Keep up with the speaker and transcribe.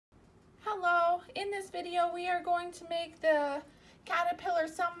So in this video we are going to make the Caterpillar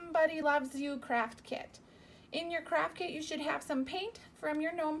Somebody Loves You craft kit. In your craft kit you should have some paint from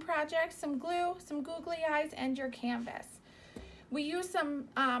your gnome project, some glue, some googly eyes, and your canvas. We use some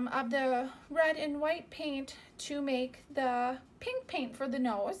of the red and white paint to make the pink paint for the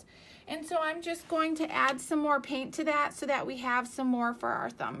nose. And so I'm just going to add some more paint to that so that we have some more for our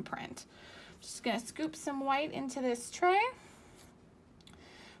thumbprint. Just gonna scoop some white into this tray.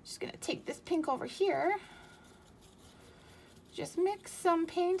 Just gonna take this pink over here. Just mix some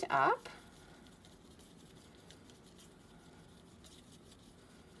paint up.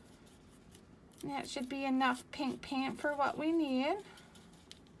 That should be enough pink paint for what we need.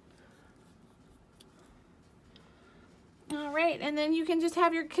 All right, and then you can just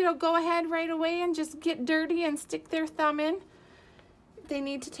have your kiddo go ahead right away and just get dirty and stick their thumb in. If they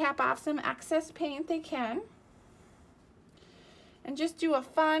need to tap off some excess paint, they can. And just do a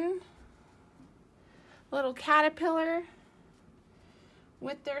fun little caterpillar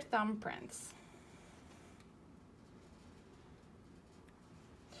with their thumbprints.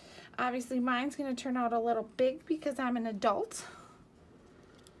 Obviously mine's going to turn out a little big because I'm an adult.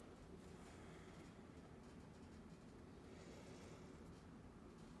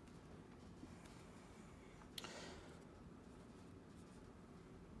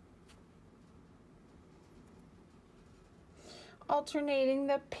 Alternating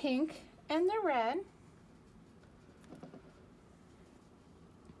the pink and the red.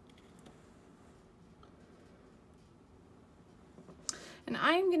 And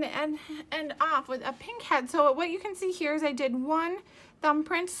I'm going to end off with a pink head. So what you can see here is I did one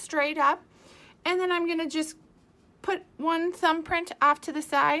thumbprint straight up, and then I'm going to just put one thumbprint off to the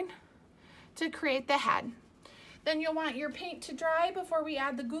side to create the head. Then you'll want your paint to dry before we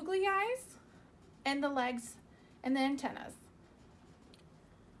add the googly eyes and the legs and the antennas.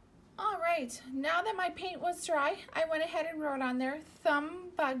 All right, now that my paint was dry, I went ahead and wrote on there,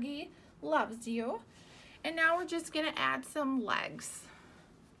 Thumb-Buggy loves you. And now we're just gonna add some legs.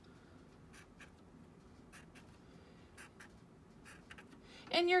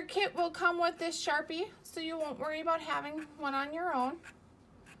 And your kit will come with this Sharpie, so you won't worry about having one on your own.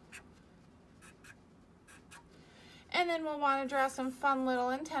 And then we'll want to draw some fun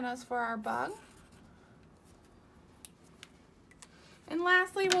little antennas for our bug. And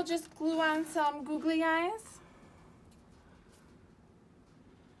lastly, we'll just glue on some googly eyes.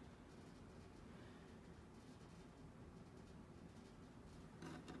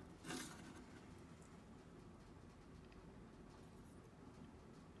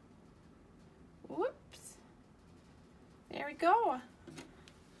 Whoops. There we go.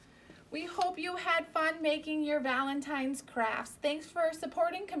 We hope you had fun making your Valentine's crafts. Thanks for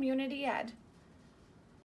supporting Community Ed.